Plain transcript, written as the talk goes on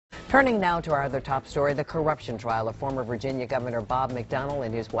Turning now to our other top story, the corruption trial of former Virginia Governor Bob McDonnell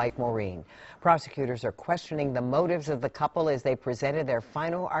and his wife Maureen. Prosecutors are questioning the motives of the couple as they presented their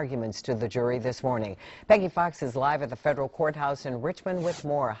final arguments to the jury this morning. Peggy Fox is live at the federal courthouse in Richmond with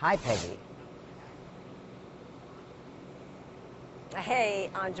more. Hi, Peggy. Hey,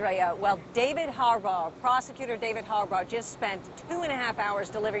 Andrea. Well, Prosecutor David Harbaugh, just spent 2.5 hours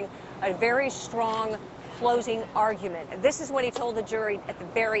delivering a very strong closing argument. This is what he told the jury at the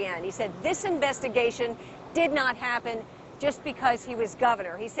very end. He said this investigation did not happen just because he was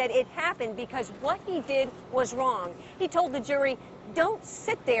governor. He said it happened because what he did was wrong. He told the jury, don't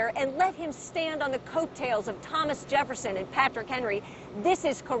sit there and let him stand on the coattails of Thomas Jefferson and Patrick Henry. This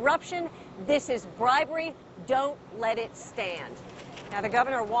is corruption. This is bribery. Don't let it stand. Now, the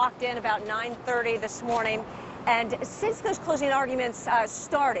governor walked in about 9:30 this morning, and since those closing arguments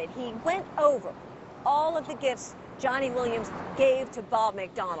started, he went over all of the gifts Johnny Williams gave to Bob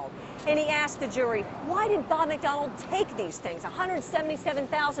McDonnell. And he asked the jury, why did Bob McDonnell take these things,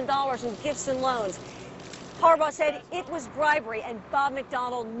 $177,000 in gifts and loans? Harbaugh said it was bribery, and Bob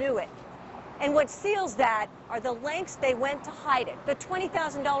McDonnell knew it. And what seals that are the lengths they went to hide it. The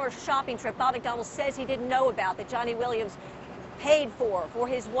 $20,000 shopping trip Bob McDonnell says he didn't know about that Johnny Williams paid for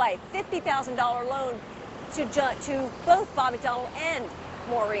his wife, $50,000 loan to both Bob McDonnell and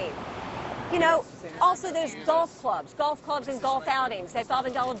Maureen. You know, also those golf clubs and golf outings that Bob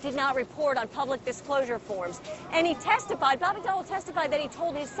McDonnell did not report on public disclosure forms. And Bob McDonnell testified that he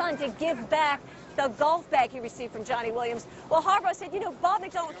told his son to give back the golf bag he received from Johnny Williams. Well, Harbaugh said, you know, Bob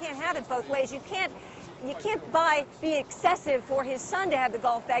McDonnell can't have it both ways. You can't be excessive for his son to have the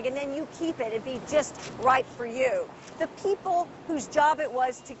golf bag and then you keep it and be just right for you. The people whose job it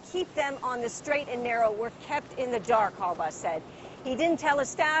was to keep them on the straight and narrow were kept in the dark, Harbaugh said. He didn't tell his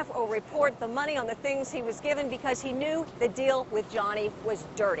staff or report the money on the things he was given because he knew the deal with Johnny was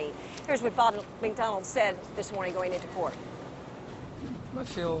dirty. Here's what Bob McDonnell said this morning going into court. I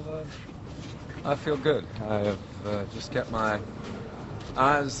feel good. I have just kept my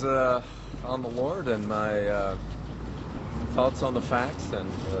eyes on the Lord and my thoughts on the facts,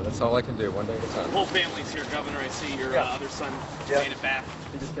 and that's all I can do, one day at a time. The whole family's here, Governor. I see your other son made it back.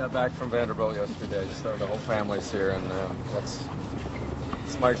 He just got back from Vanderbilt yesterday. The whole family's here, and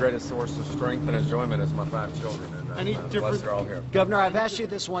it's my greatest source of strength and enjoyment is my 5 children. And blessed they're all here. Governor, I've asked you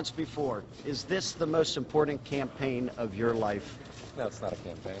this once before. Is this the most important campaign of your life? No, it's not a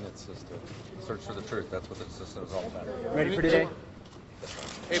campaign. It's just a search for the truth. That's what this system is all about. Ready for today?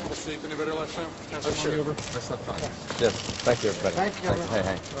 Able to sleep any better last time? Oh, sure. Over? That's not fine. Yes. Thank you, everybody. Thank you, Governor.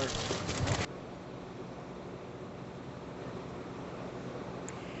 Hey.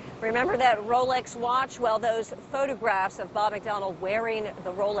 Remember that Rolex watch? Well, those photographs of Bob McDonnell wearing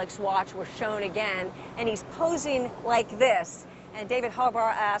the Rolex watch were shown again, and he's posing like this. And David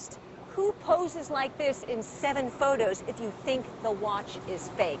Harbaugh asked, who poses like this in 7 photos if you think the watch is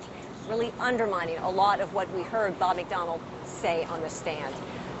fake? Really undermining a lot of what we heard Bob McDonnell say on the stand.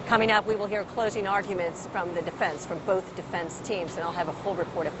 Coming up, we will hear closing arguments from the defense, from both defense teams, and I'll have a full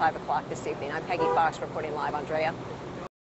report at 5 o'clock this evening. I'm Peggy Fox reporting live. Andrea?